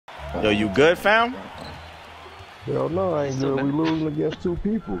Yo, you good, fam? Hell no, I ain't good. We losing against 2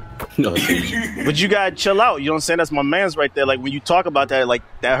 people. No, But you gotta chill out. You know what I'm saying? That's my man's right there. Like, when you talk about that, like,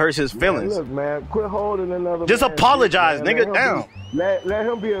 that hurts his feelings. Man, look, man, quit holding another Just man, apologize, man. nigga. Damn. Let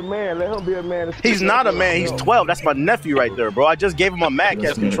him be a man. Let him be a man. He's not a man. He's 12. That's my nephew right there, bro. I just gave him a Mad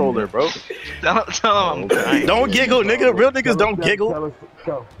Cat controller, bro. Don't tell him I'm crying. Don't giggle, nigga. Real niggas don't giggle.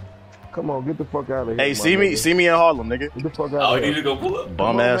 Come on, get the fuck out of here. Hey, see me in Harlem, nigga. Get the fuck out oh, of you here. need to go pull up.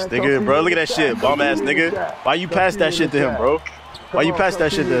 Bum ass nigga, bro. Look at that shit, bum ass nigga. Why you pass that shit to him, bro? Why you pass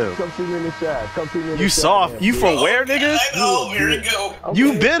that shit to him? Come see me in the shot. Come see me in the shot. You soft. You from where, nigga? Oh, here we go.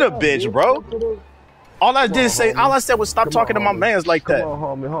 You been a bitch, bro. All I said was stop talking to my mans like that. Come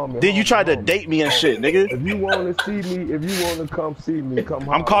on, homie. Then you tried to date me and shit, nigga. If you want to see me, if you want to come see me, come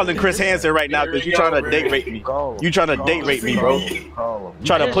home. I'm calling Chris Hansen right now because you trying to date rape me. You trying to date rape me, bro.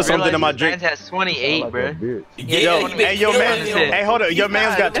 Trying to put something in my drink. Man has 28, bro. Yo, hey, yo, man. Hey, hold up. Your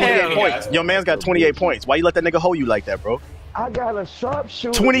man's got 28 points. Your man's got 28 points. Why you let that nigga hold you like that, bro? I got a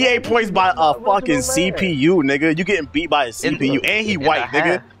sharpshooter. 28 points by a fucking CPU, nigga. You getting beat by a CPU. And he white,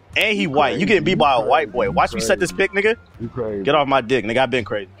 nigga. And he white. You getting beat by a white boy. Watch me set this pick, nigga. You crazy. Get off my dick, nigga. I've been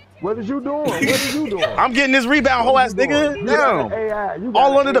crazy. What is you doing? What is you doing? I'm getting this rebound, whole ass nigga. Damn.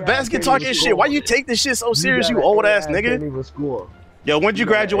 All under the basket talking shit. Why you take this shit so serious, you old ass nigga? Yo, when'd you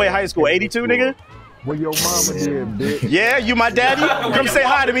graduate high school? 82, nigga? Well, your mama did, bitch. Yeah, you my daddy? Come say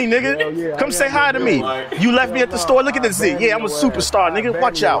hi to me, nigga. Come say hi to me. You left me at the store. Look at this shit. Yeah, I'm a superstar, nigga.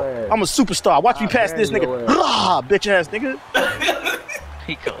 Watch out. I'm a superstar. Watch me pass this nigga. Ah, bitch ass nigga.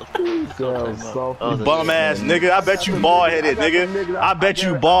 He goes. Bum ass nigga. I bet you bald headed, nigga. I bet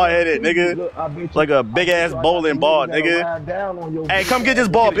you bald headed, nigga. Like a big ass bowling ball, nigga. Hey, come get this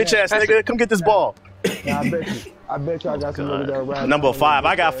ball, bitch ass nigga. Come get this ball. I bet you I got somebody that ride. Number 5.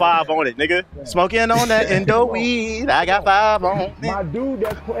 I got 5 on it, nigga. Smoking on that Indo weed. I got 5 on it. My dude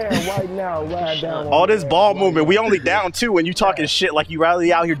that's playing right now ride down. All this ball movement. We only down 2 and you talking shit like you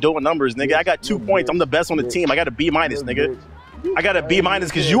really out here doing numbers, nigga. I got 2 points. I'm the best on the team. I got a B-, nigga. I got a B-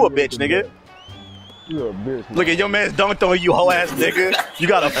 because you a bitch, nigga. You a bitch. Look at your man's dunked on you, whole ass nigga. You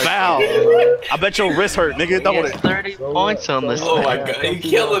got a foul. I bet your wrist hurt, nigga. Don't it? 30 points on this. Oh my god, you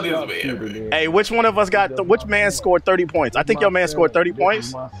killing this man. Hey, which one of us got? Which man scored 30 points? I think your man scored 30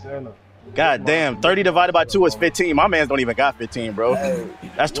 points. God damn, 30 divided by 2 is 15. My mans don't even got 15, bro.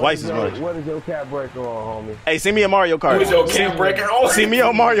 That's twice as much. What is your cap breaker on, homie? Hey, send me a Mario Kart. Who's your cap breaker on? See me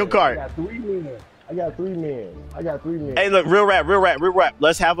on Mario Kart. I got 3 men. Hey, look, real rap.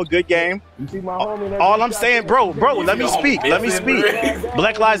 Let's have a good game. You see my homie? All I'm saying, bro, let me speak.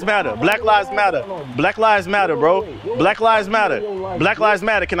 Black lives matter. Black lives matter. Black lives matter, bro. Black lives matter. Black lives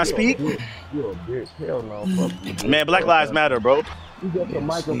matter. Can I speak? You a bitch. Hell no. Man, Black lives matter, bro. You got the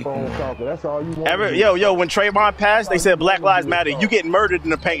microphone talking. That's all you want. Yo, when Trayvon passed, they said Black lives matter. You getting murdered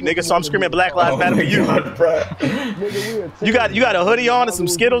in the paint, nigga. So I'm screaming Black lives matter for you. You got a hoodie on and some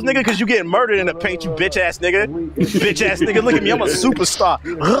Skittles, nigga, because you getting murdered in the paint, you bitch ass nigga. Bitch ass nigga. Look at me, I'm a superstar.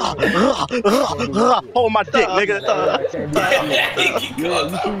 Hold my dick, nigga.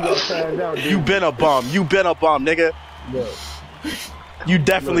 You been a bum, nigga. You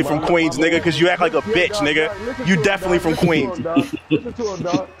definitely from Queens, nigga, because you act like a bitch, nigga. You definitely from Queens.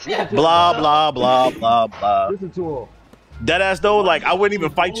 Blah, blah, blah, blah, blah. Deadass, though, like, I wouldn't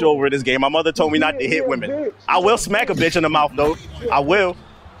even fight you over this game. My mother told me not to hit women. I will smack a bitch in the mouth, though. I will.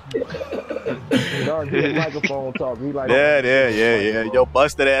 Yeah. Yo,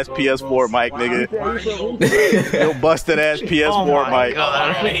 busted ass PS4 mic, nigga. Yo, busted ass PS4 mic.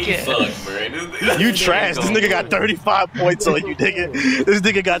 You trash. This nigga got 35 points on you, nigga. This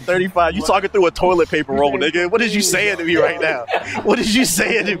nigga got 35. You talking through a toilet paper roll, nigga. What is you saying to me right now? What is you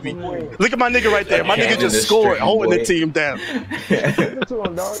saying to me? Look at my nigga right there. My nigga just scored, holding the team down.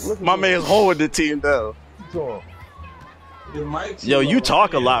 My man's holding the team down. Yo, you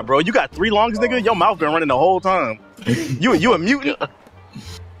talk a lot, bro. You got 3 longs, nigga. Your mouth been running the whole time. You a mutant?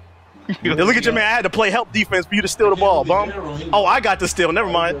 Yo, look at your man. I had to play help defense for you to steal the ball, bum. Oh, I got to steal. Never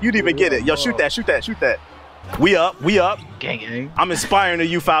mind. You didn't even get it. Yo, shoot that. We up. Gang. I'm inspiring the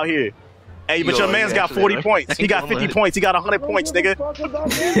youth out here. Hey, but your man's got 40 points. He got 50 points. He got 100 points, nigga.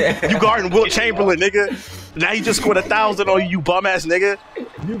 You guarding Wilt Chamberlain, nigga. Now he just scored 1,000 on you, bum ass nigga.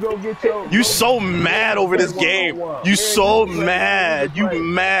 You so mad over this game. You so mad. You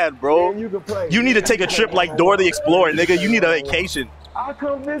mad, bro. You need to take a trip like Dora the Explorer, nigga. You need a vacation.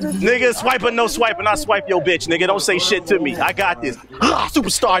 Nigga, swipe or no swipe, and I swipe your bitch, nigga. Don't say shit to me. I got this.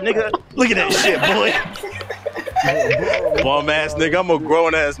 Superstar, nigga. Look at that shit, boy. Bum ass nigga, I'm a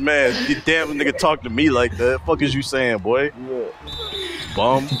grown ass man. You damn nigga talk to me like that. Fuck is you saying, boy?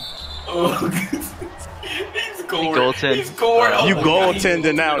 Bum. scored. Goaltend. He scored. You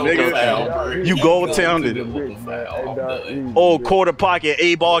goaltender now, nigga. You goaltended. Oh, quarter pocket,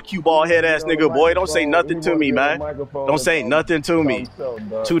 A ball, Q ball, head ass nigga, boy. Don't say nothing to me, man. Don't say nothing to me.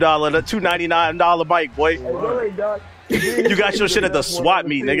 $2.99 mic, boy. You got your shit at the swap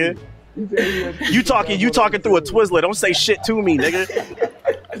meet, nigga. You talking through a Twizzler. Don't say shit to me, nigga.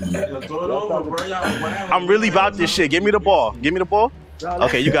 I'm really about this shit. Give me the ball. Give me the ball.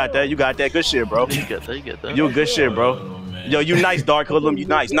 Okay, you got that. You got that. Good shit, bro. You got that. You got that. You a good shit, bro. Yo, you nice, Dark Hoodlum. You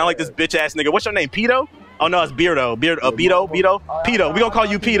nice. Not like this bitch ass nigga. What's your name? Pedo? Oh no, it's Beardo. Beardo. Pedo. We gonna call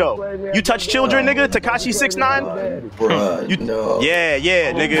you Pedo. You touch children, nigga? Takashi 6ix9ine? Bruh, no. Yeah,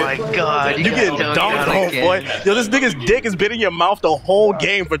 nigga. Oh my God. You getting dunked on, boy. Yo, this nigga's dick has been in your mouth the whole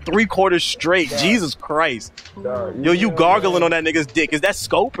game for 3 quarters straight. Jesus Christ. Yo, you gargling on that nigga's dick. Is that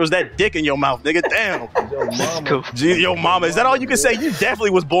scope or is that dick in your mouth, nigga? Damn. Gee, yo, mama. Is that all you can say? You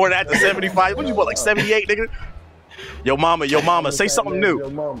definitely was born after 75. What you want, like 78, nigga? Yo, mama, say something new.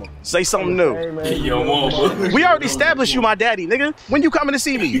 Say something new. Yo, mama. We already established you my daddy, nigga. When you coming to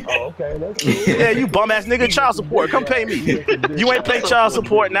see me? Oh, okay, that's good. Yeah, you bum ass nigga. Child support. Come pay me. You ain't pay child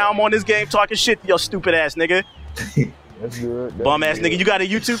support. Now I'm on this game talking shit to your stupid ass nigga. That's good. That's Bum ass good. nigga. You got a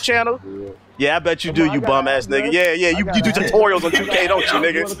YouTube channel? Yeah, I bet you do, you bum ass nigga. Yeah, you do tutorials on 2K, don't you, You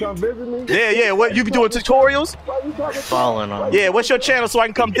wanna come visit me? nigga? Yeah, what you be doing tutorials? Why you talking Falling on. Yeah, what's your channel so I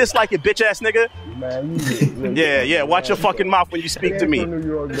can come dislike it, bitch ass nigga? Man, Yeah, watch your fucking mouth when you speak to me.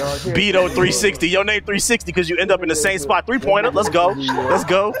 Beto 360. Your name 360 because you end up in the same spot. 3-pointer. Let's go. Let's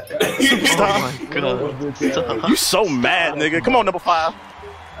go. Superstar. Oh my God. You so mad, nigga. Come on, number 5.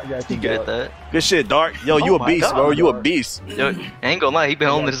 You good at that? Good shit, Dark. Yo, you Oh a my beast, God. bro. You a beast. Yo, I ain't gonna lie. He been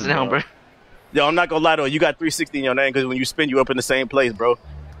holding this down, bro. Yo, I'm not gonna lie to you. You got 360 in your name because when you spin, you up in the same place, bro.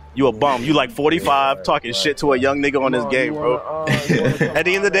 You a bum. You like 45 talking shit to a young nigga on this game, bro. At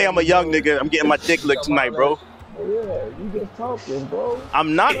the end of the day, I'm a young nigga. I'm getting my dick licked tonight, bro. Yeah, you just talking, bro.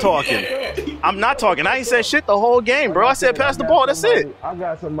 I'm not talking. I'm not talking. I ain't said shit the whole game, bro. I said pass the ball. That's it. I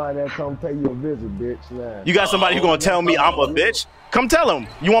got somebody that come pay you a visit, bitch. Now. You got somebody who gonna tell me I'm a bitch? Come tell him.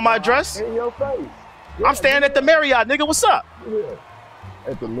 You want my address? In your face. I'm staying at the Marriott, nigga. What's up? Yeah.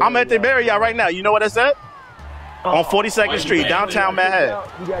 I'm at the Marriott right now. You know what that's at? On 42nd Street, downtown Manhattan.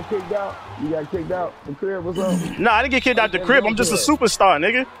 You got kicked out. You got kicked out. The crib was up. Nah, I didn't get kicked out the crib. I'm just a superstar,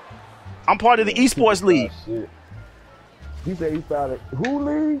 nigga. I'm part of the esports league. Shit. He said he started who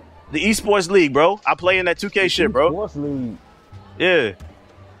league? The esports league, bro. I play in that 2K shit, bro. Sports league. Yeah.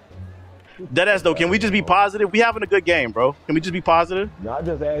 Deadass though, can we just be positive? We having a good game, bro. Can we just be positive? No, I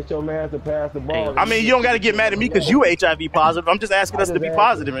just asked your man to pass the ball. I mean, you don't got to get mad at me because you HIV positive. I'm just asking us to be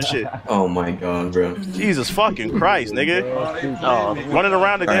positive and shit. Oh my God, bro. Jesus fucking Christ, nigga. Oh, Running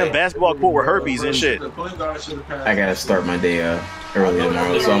around the damn Right. basketball court with herpes and shit. I gotta start my day early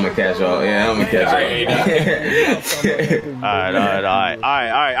tomorrow, so I'm gonna catch y'all. Yeah, I'm gonna catch y'all. All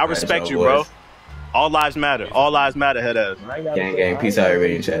right. I respect you, bro. All lives matter. All lives matter, head ass. Gang. Peace out,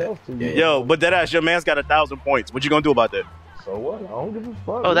 everybody in chat. Yeah. Yo, but deadass, your man's got 1,000 points. What you gonna do about that? So what? I don't give a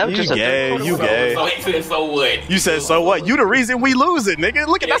fuck. Oh, that was You just a gay. third You quarter. gay. So he said, so what? You said, so what? You the reason we losing, nigga.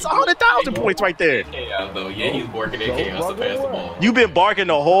 Look at that's 100,000 points right there. Yeah, though. Yeah, he's working at chaos to pass the ball. You been barking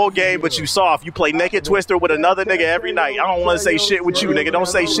the whole game, but you soft. You play naked twister with another nigga every night. I don't want to say shit with you, nigga. Don't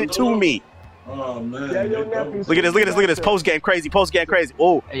say shit to me. Yeah, your nephew Look at this. Post game crazy.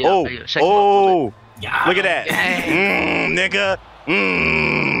 Oh, Hey, yo, shake Look at that. Nigga.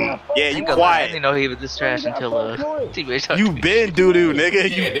 Yeah, you I didn't quiet. know he was this trash until TBH talked You to me. been doo-doo, nigga.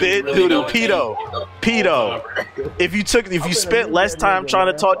 You Yeah, been really doo-doo. don't. Pedo. If you spent less time trying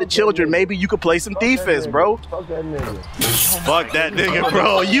to talk to children, maybe you could play some defense, bro. Fuck that nigga. Fuck that nigga,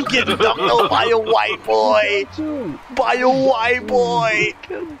 bro. You getting dunked on by a white boy. By a white boy.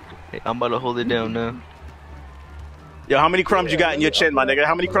 Hey, I'm about to hold it down now. Yo, how many crumbs you got in your chin, my nigga?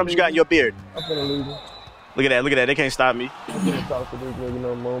 How many crumbs you got in your beard? I'm finna leave him. Look at that. They can't stop me. I can't talk to this nigga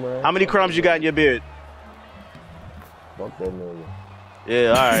no more, man. How many crumbs you got in your beard? Fuck that nigga. Yeah,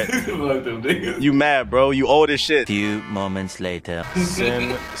 all right. Fuck them niggas. You mad, bro. You old as shit. Few moments later.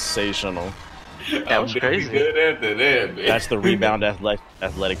 Sensational. That was crazy. Good after that, man. That's the rebound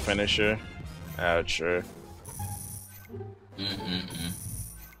athletic finisher. Sure.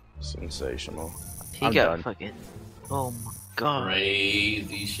 Sensational. He I'm got done. fucking. Oh my God.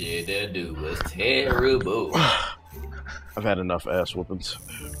 Crazy shit. That dude was terrible. I've had enough ass whoopings.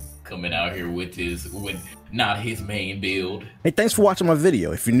 Coming out here with not his main build. Hey, thanks for watching my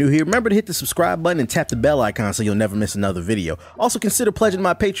video. If you're new here, remember to hit the subscribe button and tap the bell icon so you'll never miss another video. Also, consider pledging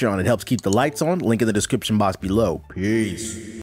my Patreon. It helps keep the lights on. Link in the description box below. Peace.